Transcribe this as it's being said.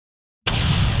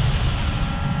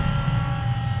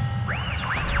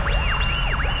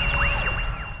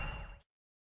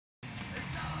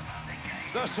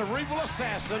The cerebral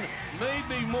assassin may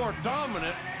be more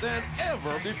dominant than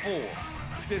ever before.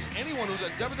 If there's anyone who's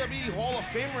a WWE Hall of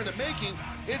Famer in the making,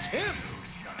 it's him.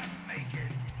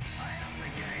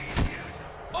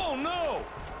 Oh no!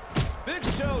 Big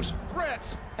Show's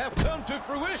threats have come to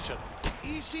fruition.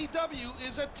 ECW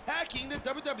is attacking the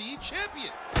WWE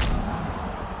champion.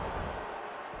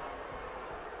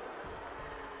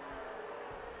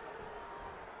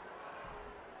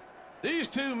 These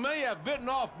two may have bitten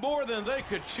off more than they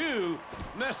could chew,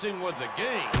 messing with the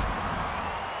game.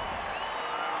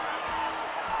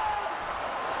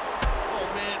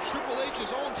 Oh man, Triple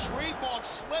H's own trademark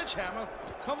sledgehammer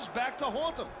comes back to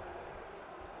haunt him.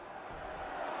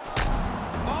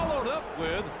 Followed up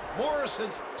with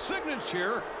Morrison's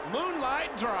signature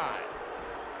Moonlight Drive.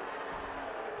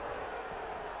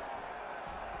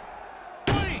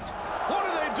 Wait! What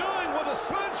are they doing with a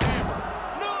sledgehammer?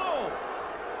 No!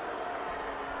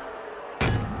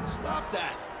 Stop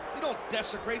that. You don't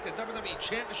desecrate the WWE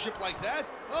Championship like that.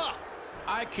 Ugh.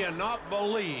 I cannot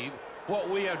believe what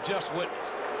we have just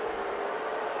witnessed.